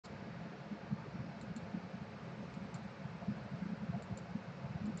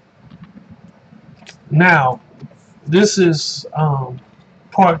Now, this is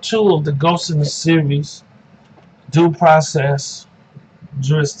part 2 of the Ghost in the series, due process,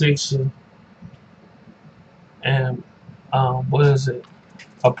 jurisdiction, and what is it?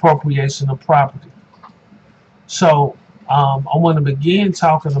 Appropriation of property. So I want to begin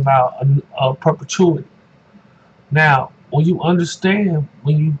talking about perpetuity. Now, when you understand,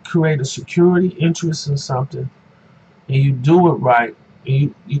 when you create a security interest in something and you do it right,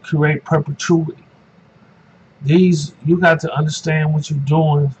 and you create perpetuity. You got to understand what you're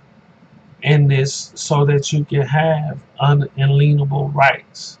doing in this so that you can have unalienable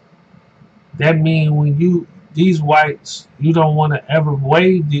rights. That means when these rights, you don't want to ever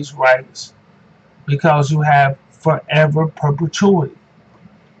waive these rights because you have forever perpetuity.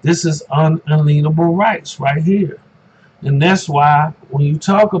 This is unalienable rights right here. And that's why when you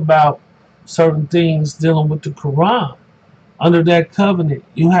talk about certain things dealing with the Quran, under that covenant,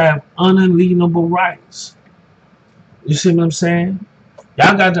 you have unalienable rights. You see what I'm saying?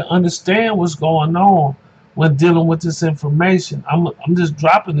 Y'all got to understand what's going on when dealing with this information. I'm just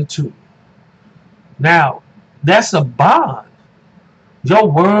dropping it to you. Now, that's a bond. Your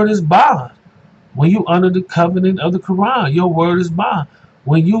word is bond. When you under the covenant of the Quran, your word is bond.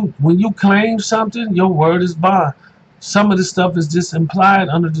 When you claim something, your word is bond. Some of the stuff is just implied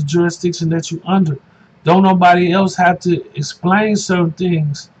under the jurisdiction that you under. Don't nobody else have to explain certain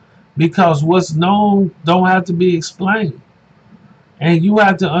things because what's known don't have to be explained. And you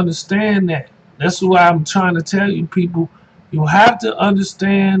have to understand that. That's why I'm trying to tell you people, you have to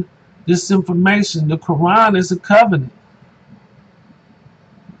understand this information. The Quran is a covenant.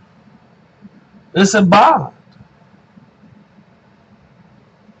 It's a bond.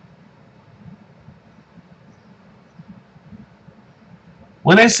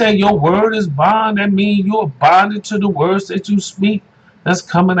 When they say your word is bond, that means you are bonded to the words that you speak that's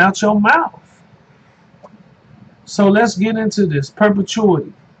coming out your mouth. So let's get into this.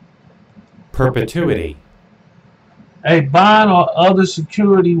 Perpetuity. Perpetuity. A bond or other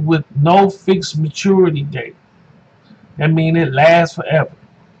security with no fixed maturity date. That means it lasts forever.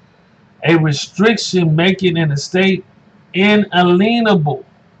 A restriction making an estate inalienable,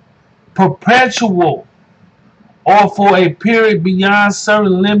 perpetual, or for a period beyond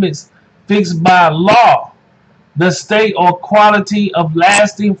certain limits fixed by law, the state or quality of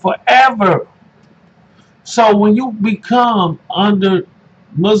lasting forever. So when you become under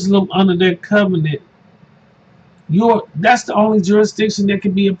Muslim under their covenant, that's the only jurisdiction that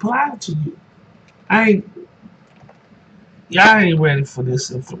can be applied to you. Y'all ain't ready for this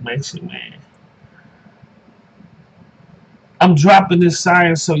information, man. I'm dropping this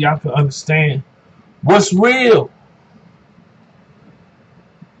science so y'all can understand what's real.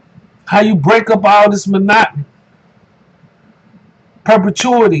 How you break up all this monotony.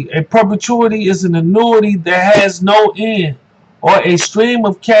 Perpetuity. A perpetuity is an annuity that has no end or a stream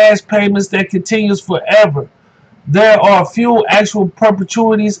of cash payments that continues forever. There are few actual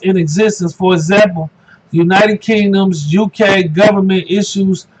perpetuities in existence. For example, United Kingdom's UK government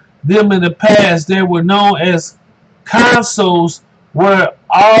issues them in the past. They were known as consols, were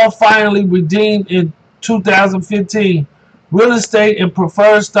all finally redeemed in 2015. Real estate and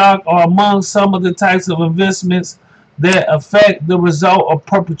preferred stock are among some of the types of investments that affect the result of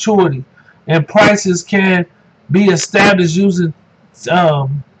perpetuity, and prices can be established using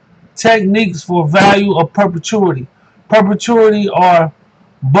techniques for value of perpetuity. Perpetuity are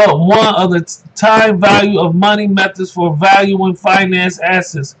but one of the time value of money methods for valuing finance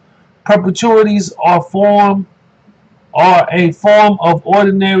assets. Perpetuities are a form of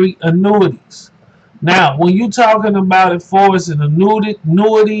ordinary annuities. Now, when you're talking about it for as an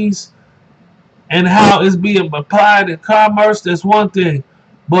annuities and how it's being applied in commerce, that's one thing.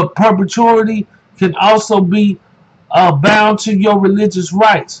 But perpetuity can also be bound to your religious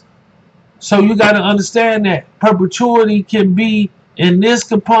rights. So you got to understand that perpetuity can be in this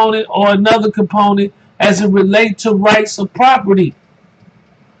component or another component as it relates to rights of property.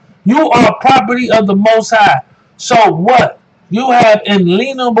 You are property of the Most High. So what? You have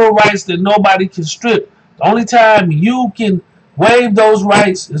inalienable rights that nobody can strip. The only time you can waive those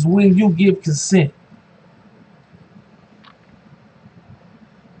rights is when you give consent.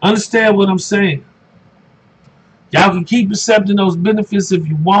 Understand what I'm saying? Y'all can keep accepting those benefits if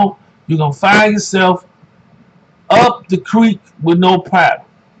you want. You're going to find yourself up the creek with no problem.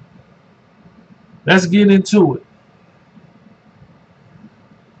 Let's get into it.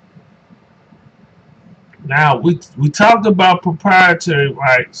 Now, we talked about proprietary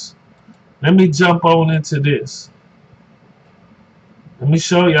rights. Let me jump on into this. Let me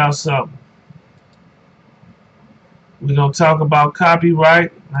show y'all something. We're going to talk about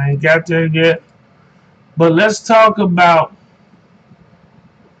copyright. I ain't got there yet. But let's talk about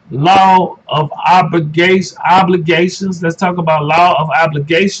law of obligations. Let's talk about law of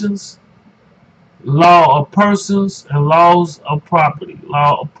obligations, law of persons, and laws of property.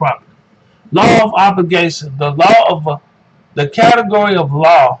 Law of property. Law of obligation. The law of the category of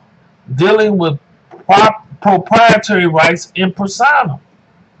law dealing with proprietary rights in personam.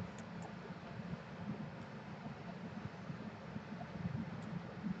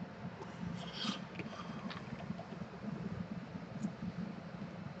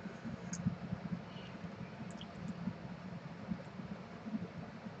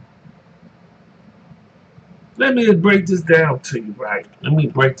 Let me break this down to you, right? Let me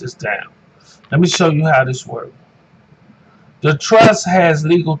break this down. Let me show you how this works. The trust has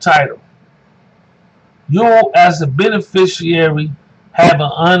legal title. You, as a beneficiary, have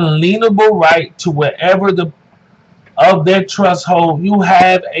an unalienable right to wherever the of that trust hold. You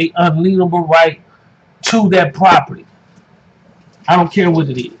have an unalienable right to that property. I don't care what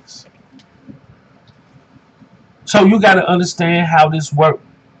it is. So you got to understand how this works.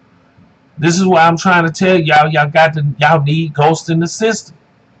 This is what I'm trying to tell y'all. Y'all need ghosts in the system.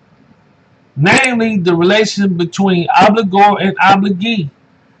 Namely, the relation between obligor and obligee.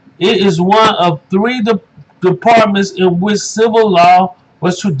 It is one of three departments in which civil law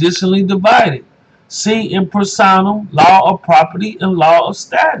was traditionally divided. See in personam, law of property, and law of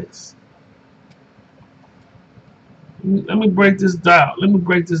status. Let me break this down. Let me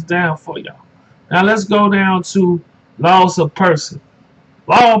break this down for y'all. Now let's go down to laws of person.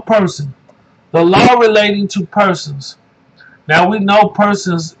 Law of person. The law relating to persons. Now we know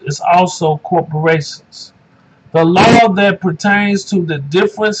persons is also corporations. The law that pertains to the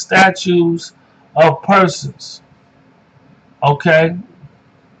different statutes of persons. Okay?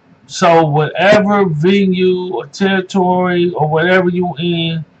 So whatever venue or territory or whatever you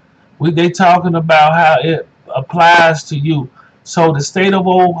in, they talking about how it applies to you. So the state of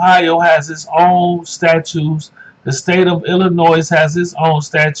Ohio has its own statutes. The state of Illinois has its own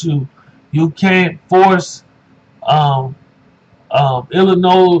statute. You can't force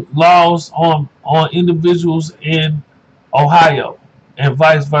Illinois laws on individuals in Ohio and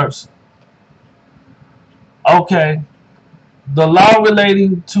vice versa. Okay. The law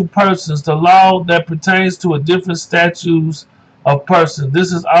relating to persons, the law that pertains to a different statutes of persons.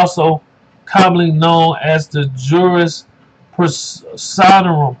 This is also commonly known as the juris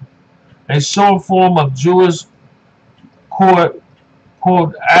personarum, a short form of juris court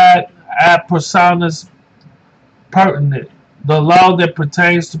ad personas pertinent. The law that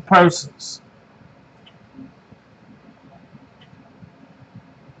pertains to persons.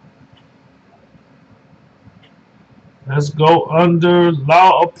 Let's go under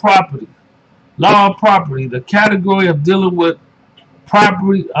law of property. Law of property, the category of dealing with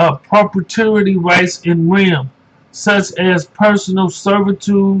property, proprietary rights in rem, such as personal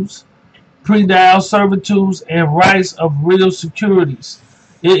servitudes, predial servitudes, and rights of real securities.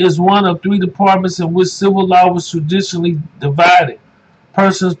 It is one of three departments in which civil law was traditionally divided: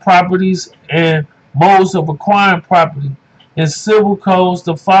 persons, properties, and modes of acquiring property. In civil codes,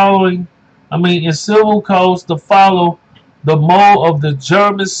 the following, in civil codes, to follow the mode of the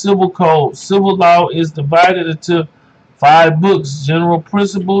German civil code. Civil law is divided into 5 books: general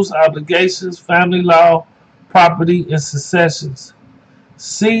principles, obligations, family law, property, and successions.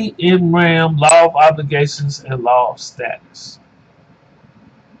 See in rem, law of obligations and law of status.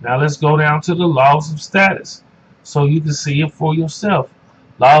 Now let's go down to the laws of status so you can see it for yourself.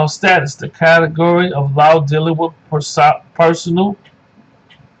 Law of status, the category of law dealing with personal.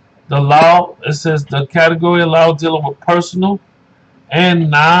 The law, it says the category of law dealing with personal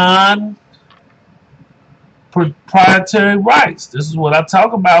and non-proprietary rights. This is what I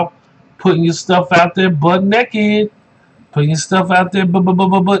talk about, putting your stuff out there butt naked. Putting your stuff out there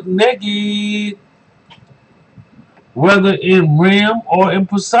butt naked. Whether in rem or in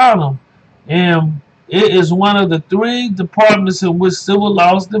personam. And it is one of the 3 departments in which civil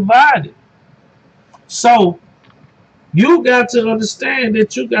law is divided. So you got to understand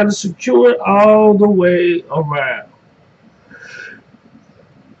that you got to secure it all the way around.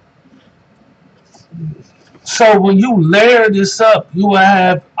 So when you layer this up, you will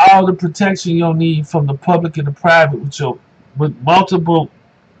have all the protection you'll need from the public and the private with multiple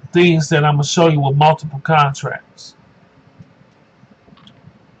things that I'm going to show you with multiple contracts.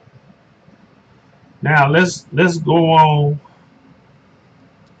 Now let's go on.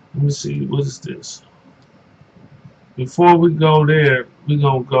 Let me see, what is this? Before we go there, we're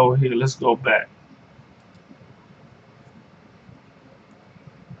going to go here. Let's go back.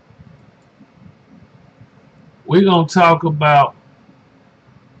 We're going to talk about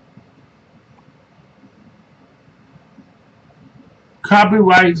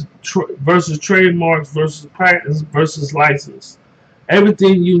Copyright versus trademarks versus patents versus license.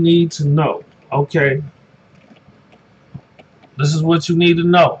 Everything you need to know. Okay. This is what you need to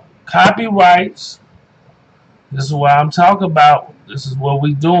know. Copyrights. This is what I'm talking about. This is what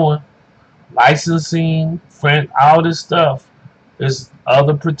we doing. Licensing, all this stuff. There's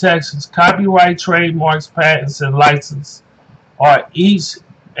other protections. Copyright, trademarks, patents, and license are each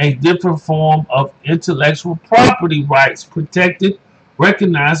a different form of intellectual property rights protected,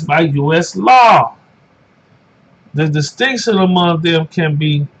 recognized by U.S. law. The distinction among them can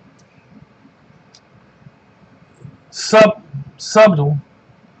be subtle,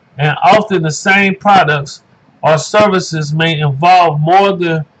 and often the same products or services may involve more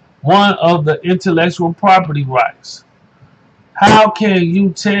than one of the intellectual property rights. How can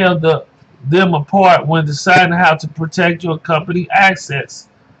you tell them apart when deciding how to protect your company assets?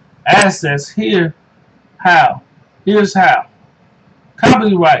 Here's how.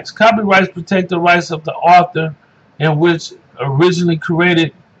 Copyrights. Copyrights protect the rights of the author in which originally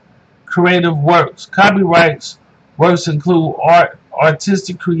created creative works. Copyrights works include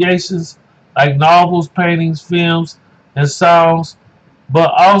artistic creations like novels, paintings, films, and songs,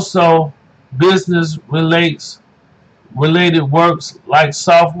 but also business related works like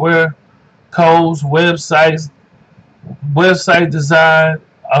software, codes, website design,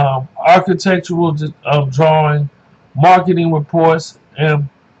 architectural drawing, marketing reports, and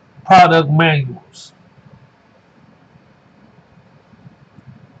product manuals.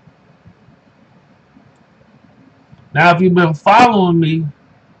 Now, if you've been following me,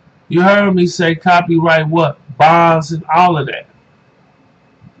 you heard me say copyright what? Bonds and all of that.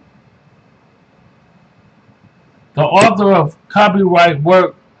 The author of copyright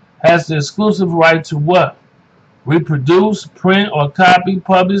work has the exclusive right to what? Reproduce, print, or copy,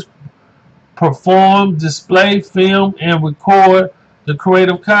 publish, perform, display, film, and record the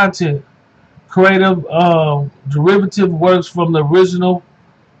creative content. Creative derivative works from the original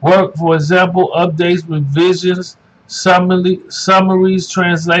work, for example, updates, revisions, summaries,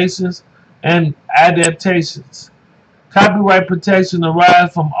 translations, and adaptations. Copyright protection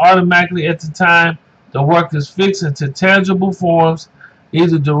arises from automatically at the time the work is fixed into tangible forms,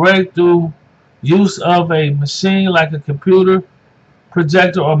 either direct through use of a machine like a computer,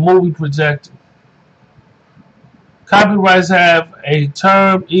 projector, or movie projector. Copyrights have a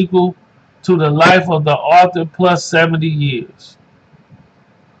term equal to the life of the author plus 70 years.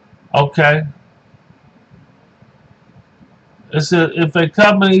 Okay. If a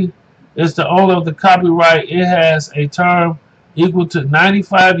company is the owner of the copyright, it has a term equal to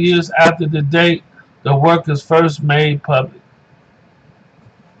 95 years after the date the work is first made public.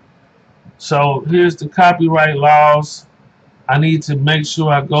 So here's the copyright laws. I need to make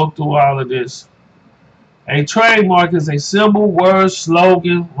sure I go through all of this. A trademark is a symbol, word,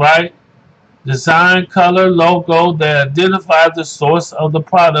 slogan, right? Design, color, logo that identifies the source of the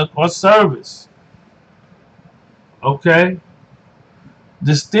product or service. Okay?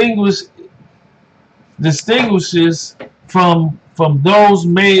 Distinguishes from those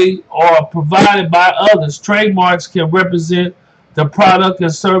made or provided by others. Trademarks can represent the product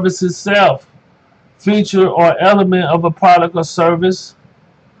and service itself, feature or element of a product or service,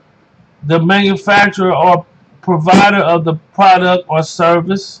 the manufacturer or provider of the product or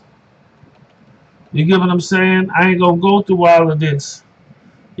service. You get what I'm saying? I ain't gonna go through all of this.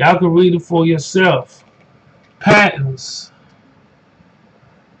 Y'all can read it for yourself. Patents.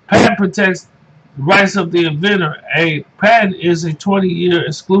 Patent protects the rights of the inventor. A patent is a 20-year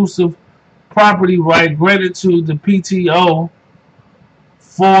exclusive property right granted to the PTO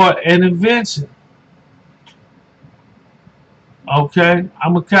for an invention. Okay,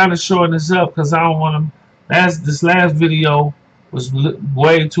 I'm gonna kind of shorten this up because I don't want to. This last video was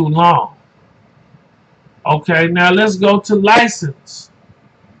way too long. Okay, now let's go to license.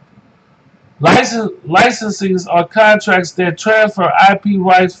 Licensing are contracts that transfer IP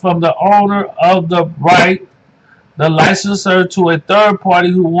rights from the owner of the right, the licensor, to a third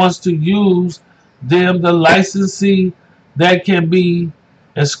party who wants to use them. The licensee that can be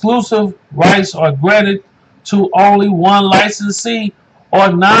exclusive rights are granted to only one licensee,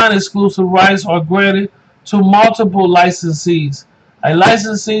 or non-exclusive rights are granted to multiple licensees. A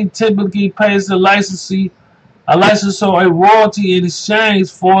licensee typically pays the licensor a royalty in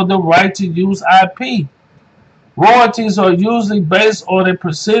exchange for the right to use IP. Royalties are usually based on a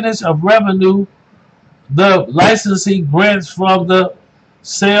percentage of revenue the licensee grants from the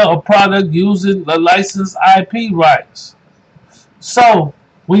sale of product using the licensed IP rights. So,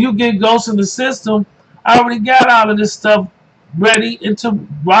 when you get Ghost in the System, I already got all of this stuff ready into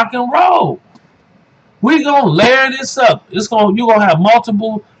rock and roll. We gonna layer this up. You're gonna have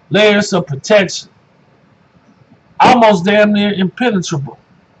multiple layers of protection, almost damn near impenetrable.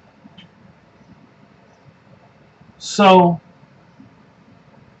 So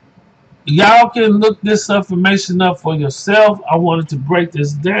y'all can look this information up for yourself. I wanted to break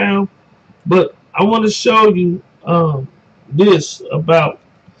this down, but I want to show you this about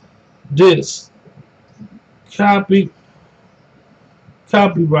this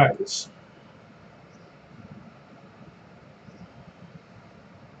copyrights.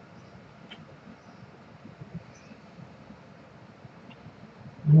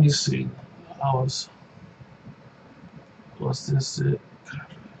 Let me see. What's this?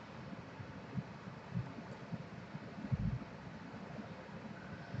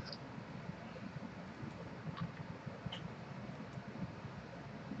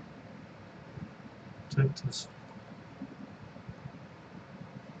 Take this.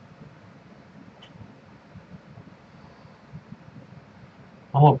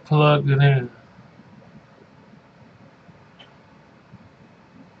 I'm gonna plug it in.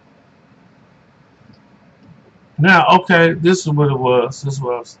 Now, okay, this is what it was. This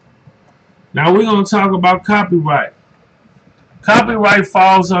was. Now we're gonna talk about copyright. Copyright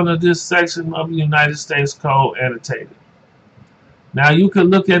falls under this section of the United States Code annotated. Now you can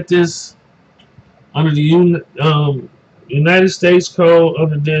look at this under the United States Code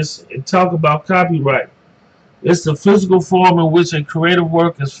under this and talk about copyright. It's the physical form in which a creative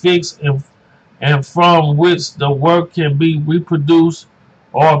work is fixed and from which the work can be reproduced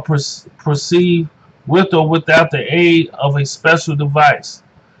or perceived with or without the aid of a special device.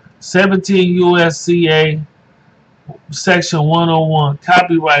 17 U.S.C.A. Section 101,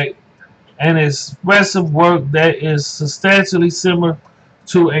 copyright, an expressive work that is substantially similar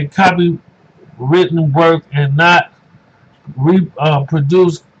to a copywritten work and not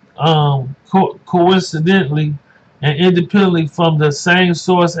produced coincidentally and independently from the same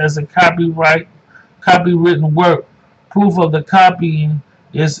source as a copywritten work. Proof of the copying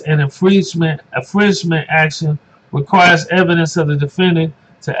is an infringement action requires evidence of the defendant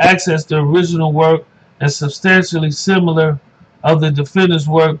to access the original work and substantially similar of the defendant's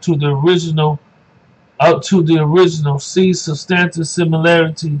work to the original. See substantive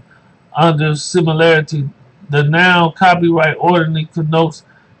similarity under similarity. The noun copyright ordinarily connotes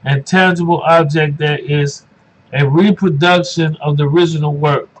a tangible object that is a reproduction of the original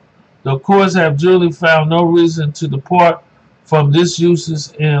work. The courts have generally found no reason to depart from this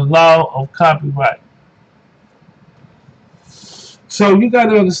usage in law of copyright. So you got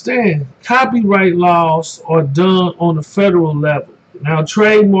to understand, copyright laws are done on the federal level. Now,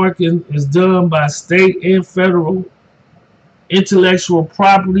 trademarking is done by state and federal. Intellectual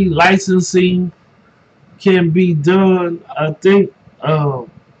property licensing can be done, I think,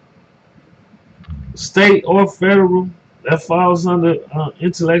 state or federal. That falls under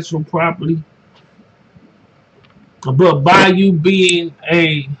intellectual property. But by you being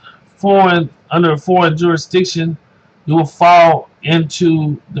under a foreign jurisdiction, you will fall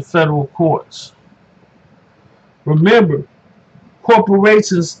into the federal courts. Remember,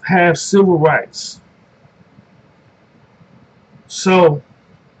 corporations have civil rights. So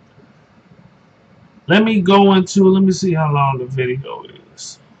let me see how long the video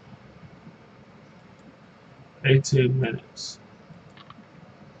is. 18 minutes.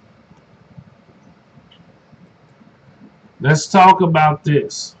 Let's talk about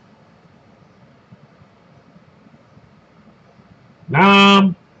this.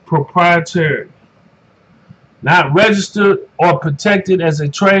 Non-proprietary, not registered or protected as a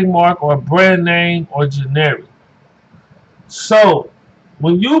trademark or brand name or generic. So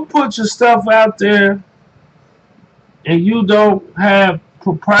when you put your stuff out there and you don't have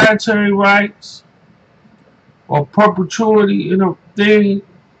proprietary rights or perpetuity in a thing,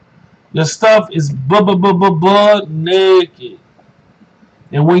 your stuff is butt naked.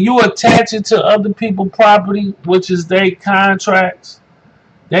 And when you attach it to other people's property, which is their contracts,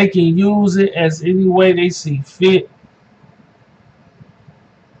 they can use it as any way they see fit.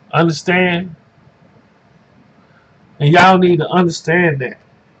 Understand? And y'all need to understand that.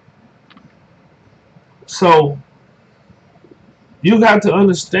 So you got to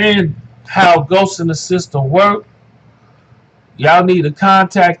understand how Ghost in the System work. Y'all need to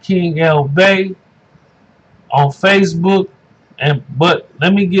contact King L. Bay on Facebook. But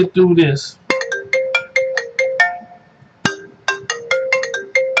let me get through this.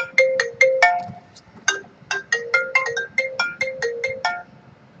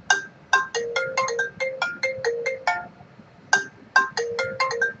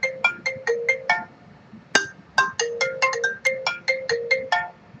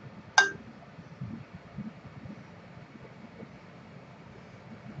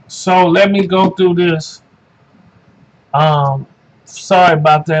 So let me go through this. Sorry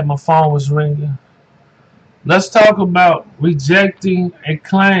about that. My phone was ringing. Let's talk about rejecting a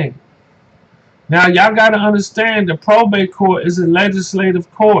claim. Now, y'all got to understand the probate court is a legislative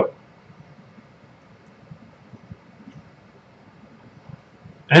court.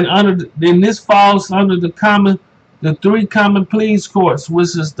 And then this falls under the three common pleas courts,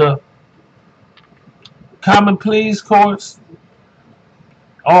 which is the common pleas courts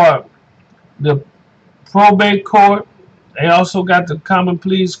or the probate court. They also got the common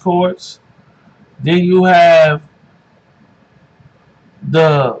pleas courts. Then you have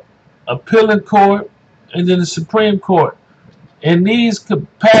the appellate court and then the Supreme Court. In these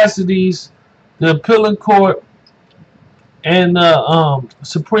capacities, the appellate court and the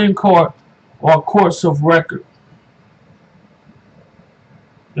Supreme Court are courts of record.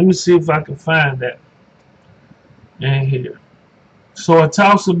 Let me see if I can find that in here. So it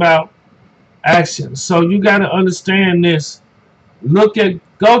talks about action. So you got to understand this. Go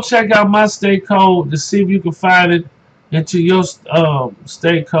check out my state code to see if you can find it into your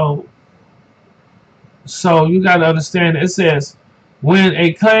state code. So you got to understand it says when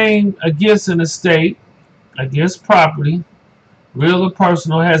a claim against an estate, against property, real or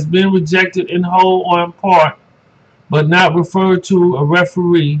personal, has been rejected in whole or in part, but not referred to a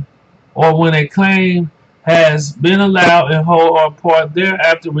referee, or when a claim has been allowed in whole or in part,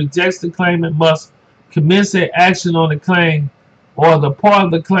 thereafter rejects the claimant must commence an action on the claim, or the part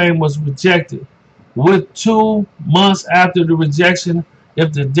of the claim was rejected, with 2 months after the rejection,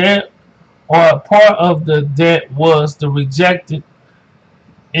 if the debt or a part of the debt was the rejected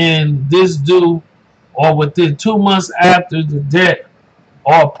in this due, or within 2 months after the debt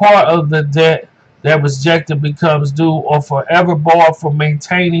or part of the debt that was rejected becomes due, or forever barred from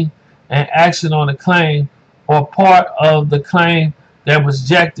maintaining an action on a claim or part of the claim that was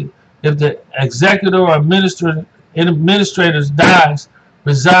rejected, if the executor or administrator dies,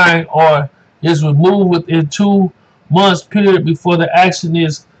 resigns, or is removed within 2 months period before the action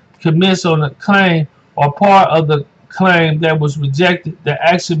is commenced on a claim or part of the claim that was rejected, the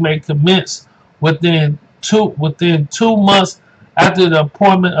action may commence within two months after the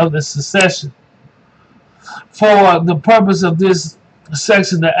appointment of the succession. For the purpose of this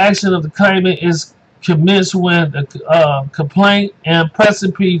section, the action of the claimant is commenced when the complaint and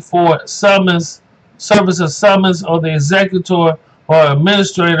precipice for summons, service of summons, or the executor or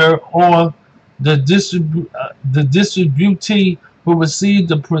administrator or the distributee who received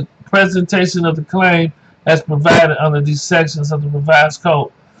the presentation of the claim as provided under these sections of the revised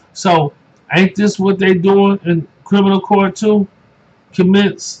code. So, ain't this what they doing in criminal court too?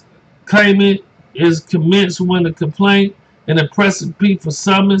 Claimant is commenced when the complaint and the precipice for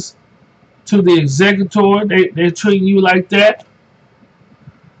summons to the executor. They're treating you like that.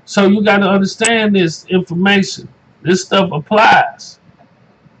 So you got to understand this information. This stuff applies.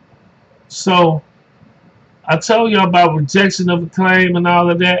 So I told you about rejection of a claim and all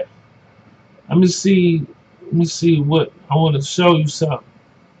of that. Let me see what I want to show you something.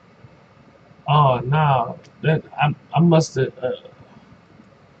 Oh no, that I must have.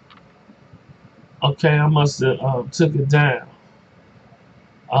 Okay, I must have took it down.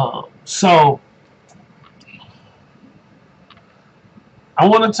 So I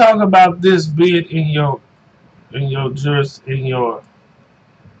want to talk about this being in your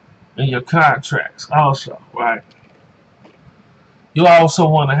contracts also, right? You also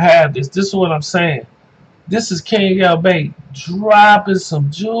want to have this. This is what I'm saying. This is King L. Bay dropping some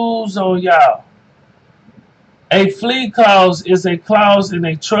jewels on y'all. A flee clause is a clause in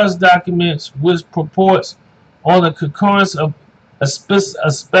a trust document which purports on the concurrence of a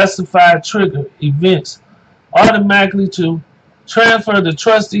specified trigger events automatically to transfer the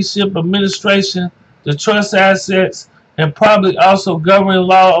trusteeship, administration, the trust assets, and probably also governing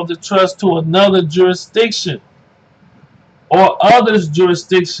law of the trust to another jurisdiction or others'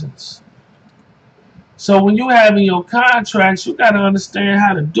 jurisdictions. So when you have in your contracts, you got to understand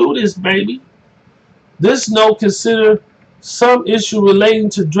how to do this, baby. This note consider some issue relating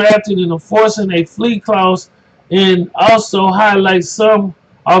to drafting and enforcing a flee clause, and also highlight some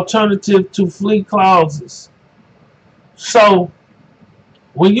alternative to flee clauses. So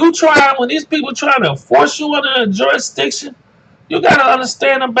when these people trying to force you under a jurisdiction, you got to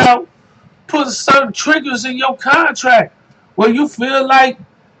understand about putting certain triggers in your contract where you feel like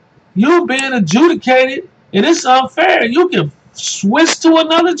you're being adjudicated and it's unfair. You can switch to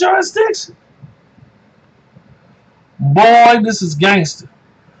another jurisdiction. Boy, this is gangster.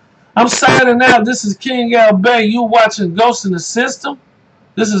 I'm signing out. This is King L. Bay. You watching Ghost in the System.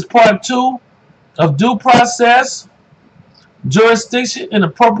 This is part 2 of Due Process. jurisdiction and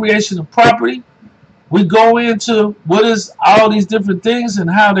appropriation of property. We go into what is all these different things and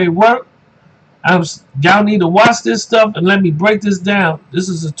how they work. Y'all need to watch this stuff and let me break this down. This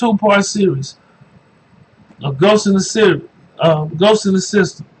is a 2-part series of Ghost in the System.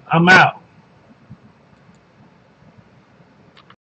 I'm out.